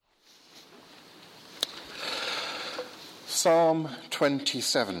Psalm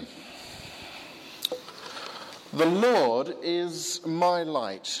 27. The Lord is my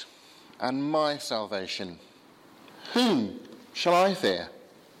light and my salvation. Whom shall I fear?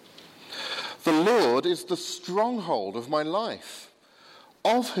 The Lord is the stronghold of my life.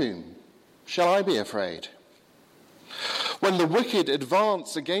 Of whom shall I be afraid? When the wicked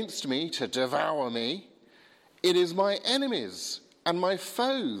advance against me to devour me, it is my enemies and my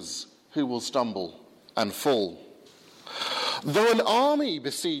foes who will stumble and fall. Though an army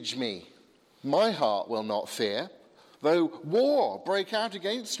besiege me, my heart will not fear. Though war break out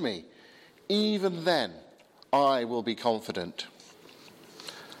against me, even then I will be confident.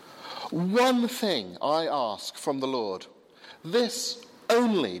 One thing I ask from the Lord, this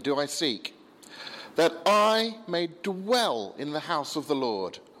only do I seek, that I may dwell in the house of the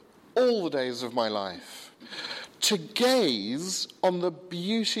Lord all the days of my life, to gaze on the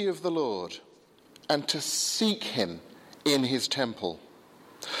beauty of the Lord and to seek him in his temple.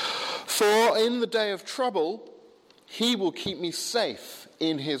 For in the day of trouble, he will keep me safe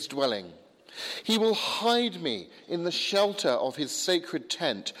in his dwelling. He will hide me in the shelter of his sacred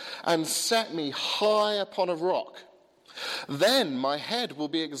tent and set me high upon a rock. Then my head will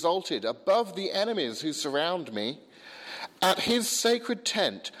be exalted above the enemies who surround me. At his sacred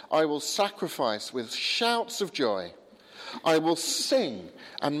tent I will sacrifice with shouts of joy. I will sing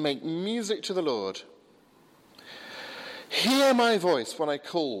and make music to the Lord. Hear my voice when I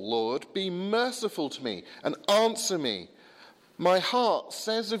call, Lord. Be merciful to me and answer me. My heart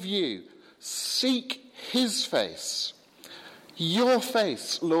says of you, seek his face. Your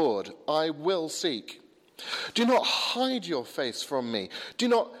face, Lord, I will seek. Do not hide your face from me. Do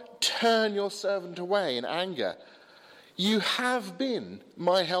not turn your servant away in anger. You have been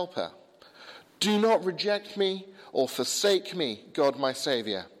my helper. Do not reject me or forsake me, God my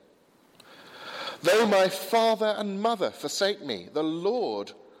Saviour. Though my father and mother forsake me, the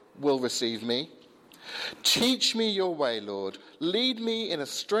Lord will receive me. Teach me your way, Lord. Lead me in a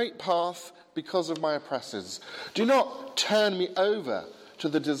straight path because of my oppressors. Do not turn me over to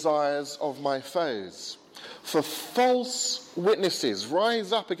the desires of my foes. For false witnesses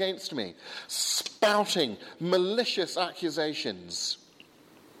rise up against me, spouting malicious accusations.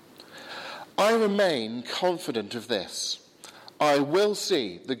 I remain confident of this. I will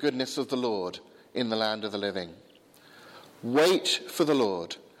see the goodness of the Lord in the land of the living. Wait for the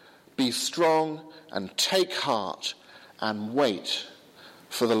Lord. Be strong and take heart and wait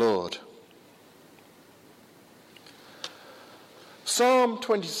for the Lord. Psalm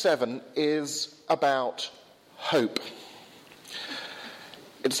 27 is about hope.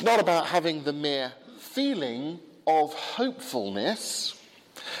 It's not about having the mere feeling of hopefulness.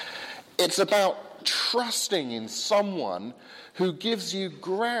 It's about trusting in someone who gives you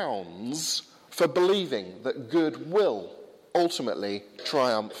grounds for believing that good will ultimately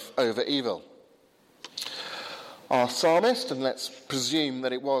triumph over evil. Our psalmist, and let's presume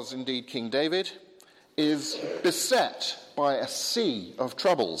that it was indeed King David, is beset by a sea of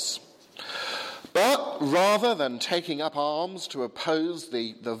troubles. But rather than taking up arms to oppose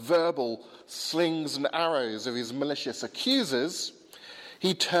the verbal slings and arrows of his malicious accusers,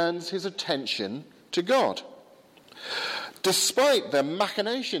 he turns his attention to God. Despite the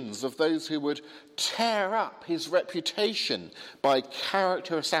machinations of those who would tear up his reputation by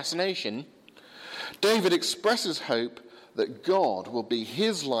character assassination, David expresses hope that God will be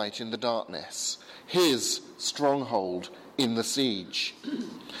his light in the darkness, his stronghold in the siege.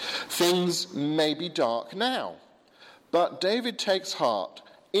 Things may be dark now, but David takes heart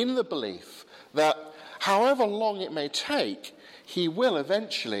in the belief that however long it may take, he will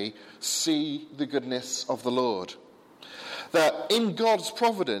eventually see the goodness of the Lord. That in God's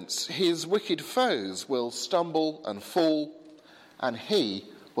providence, his wicked foes will stumble and fall, and he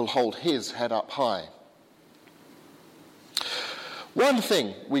will hold his head up high. One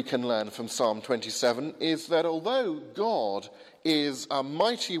thing we can learn from Psalm 27 is that although God is a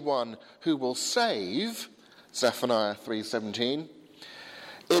mighty one who will save, Zephaniah 3:17,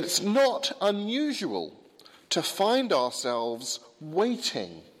 it's not unusual to find ourselves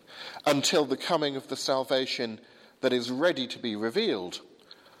waiting until the coming of the salvation that is ready to be revealed,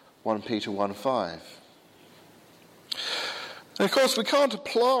 1 Peter 1:5. And of course, we can't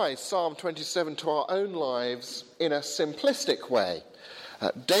apply Psalm 27 to our own lives in a simplistic way.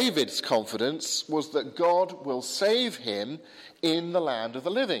 David's confidence was that God will save him in the land of the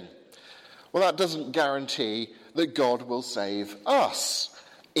living. Well, that doesn't guarantee that God will save us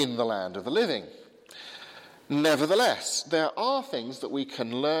in the land of the living. Nevertheless, there are things that we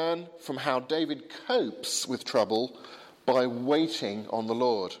can learn from how David copes with trouble by waiting on the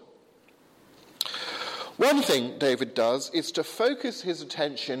Lord. One thing David does is to focus his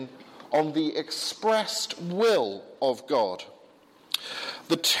attention on the expressed will of God.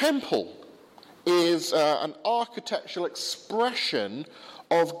 The temple is an architectural expression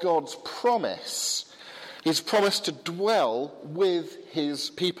of God's promise, his promise to dwell with his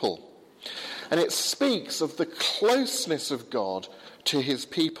people. And it speaks of the closeness of God to his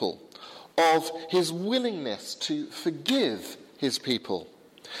people, of his willingness to forgive his people,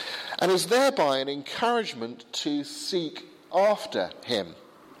 and is thereby an encouragement to seek after him.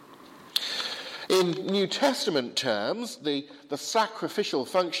 In New Testament terms, the sacrificial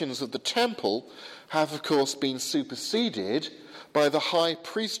functions of the temple have, of course, been superseded by the high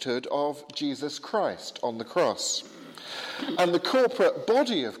priesthood of Jesus Christ on the cross. And the corporate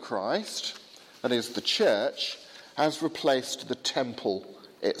body of Christ, that is the church, has replaced the temple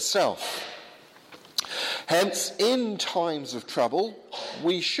itself. Hence, in times of trouble,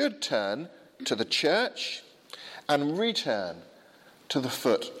 we should turn to the church and return to the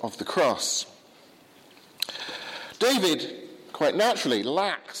foot of the cross. David, quite naturally,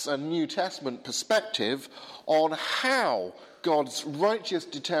 lacks a New Testament perspective on how God's righteous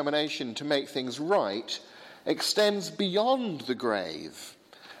determination to make things right extends beyond the grave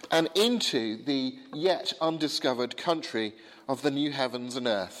and into the yet undiscovered country of the new heavens and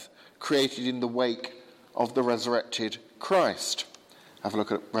earth, created in the wake of the resurrected Christ. Have a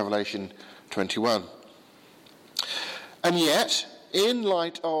look at Revelation 21. And yet, in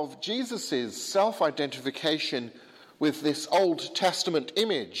light of Jesus' self-identification with this Old Testament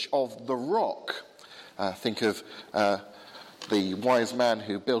image of the rock, think of the wise man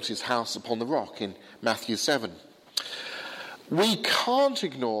who built his house upon the rock in Matthew 7. We can't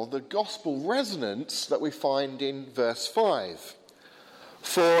ignore the gospel resonance that we find in verse 5.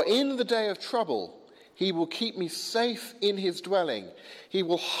 For in the day of trouble, he will keep me safe in his dwelling. He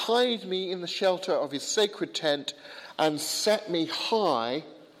will hide me in the shelter of his sacred tent and set me high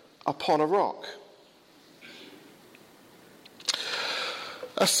upon a rock.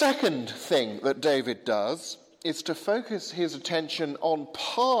 A second thing that David does is to focus his attention on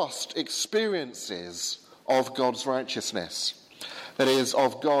past experiences of God's righteousness. That is,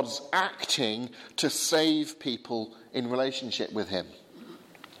 of God's acting to save people in relationship with him.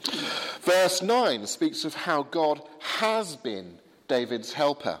 Verse 9 speaks of how God has been David's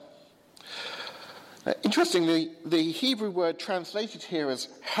helper. Interestingly, the Hebrew word translated here as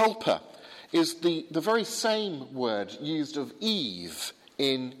helper is the very same word used of Eve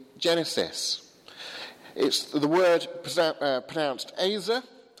in Genesis. It's the word pronounced Ezer,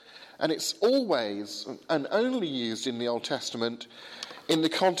 and it's always and only used in the Old Testament in the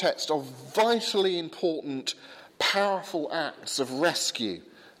context of vitally important, powerful acts of rescue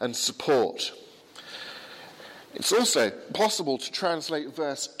and support. It's also possible to translate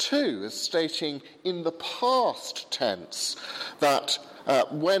verse 2 as stating in the past tense that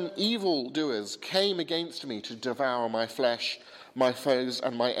when evildoers came against me to devour my flesh, my foes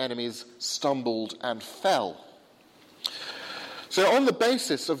and my enemies stumbled and fell. So on the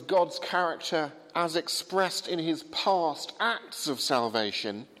basis of God's character as expressed in his past acts of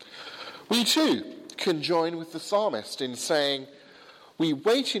salvation, we too can join with the psalmist in saying, we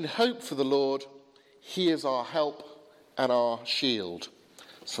wait in hope for the Lord, he is our help and our shield.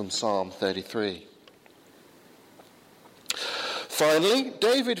 It's from Psalm 33. Finally,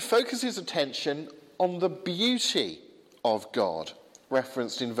 David focuses attention on the beauty of God,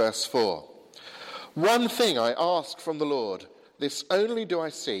 referenced in verse 4. One thing I ask from the Lord, this only do I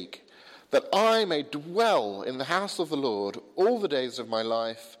seek, that I may dwell in the house of the Lord all the days of my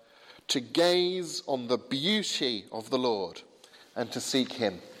life, to gaze on the beauty of the Lord and to seek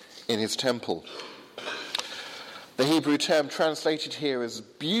him in his temple. The Hebrew term translated here as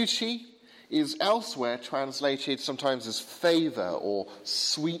beauty is elsewhere translated sometimes as favour or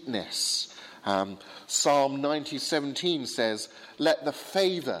sweetness. Psalm 90:17 says, let the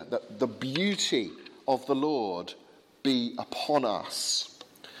favour, the beauty of the Lord be upon us.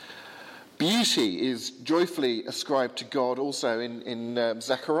 Beauty is joyfully ascribed to God also in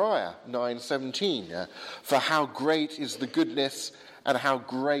Zechariah 9:17. For how great is the goodness and how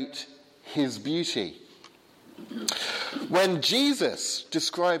great his beauty. When Jesus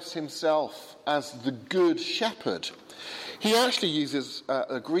describes himself as the good shepherd, he actually uses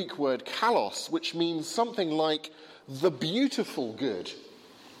a Greek word kalos, which means something like the beautiful good.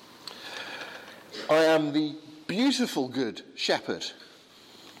 I am the beautiful good shepherd.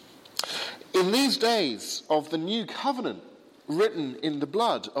 In these days of the new covenant written in the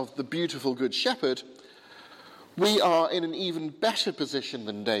blood of the beautiful good shepherd, we are in an even better position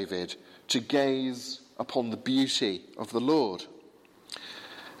than David to gaze upon the beauty of the Lord.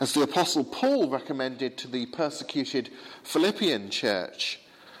 As the Apostle Paul recommended to the persecuted Philippian church,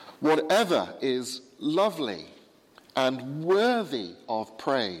 whatever is lovely and worthy of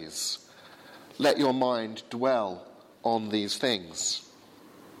praise, let your mind dwell on these things.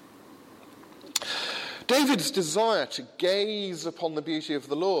 David's desire to gaze upon the beauty of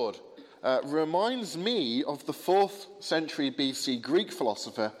the Lord reminds me of the 4th century BC Greek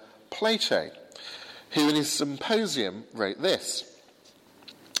philosopher Plato, who in his Symposium wrote this: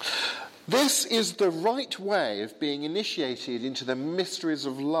 "This is the right way of being initiated into the mysteries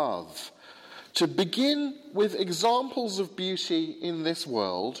of love, to begin with examples of beauty in this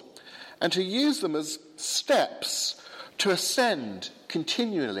world and to use them as steps to ascend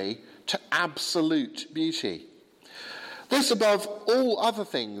continually to absolute beauty. This, above all other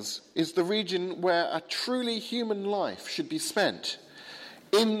things, is the region where a truly human life should be spent,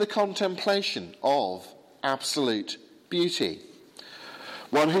 in the contemplation of absolute beauty.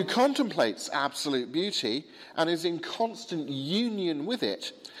 One who contemplates absolute beauty and is in constant union with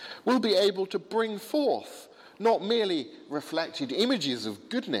it will be able to bring forth not merely reflected images of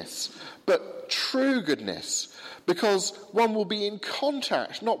goodness, but true goodness, because one will be in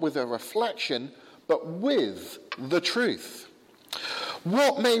contact not with a reflection, but with the truth.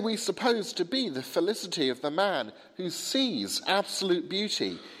 What may we suppose to be the felicity of the man who sees absolute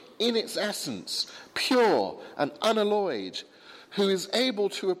beauty in its essence, pure and unalloyed, who is able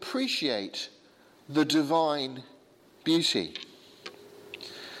to appreciate the divine beauty?"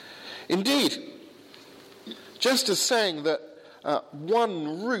 Indeed, just as saying that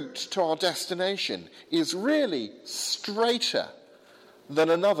one route to our destination is really straighter than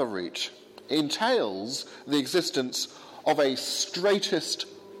another route entails the existence of a straightest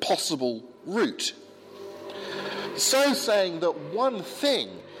possible route, so saying that one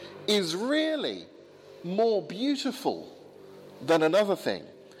thing is really more beautiful than another thing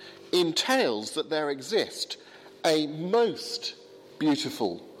entails that there exist a most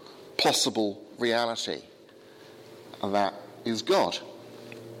beautiful possible reality, and that is God.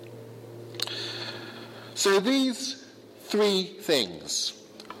 So these three things: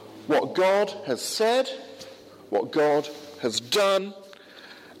 what God has said, what God has done,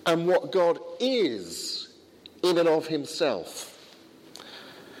 and what God is in and of himself,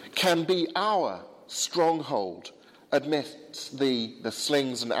 can be our stronghold amidst the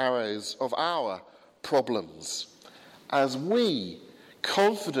slings and arrows of our problems, as we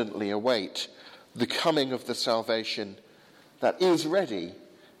confidently await the coming of the salvation that is ready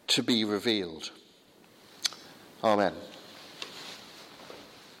to be revealed. Amen.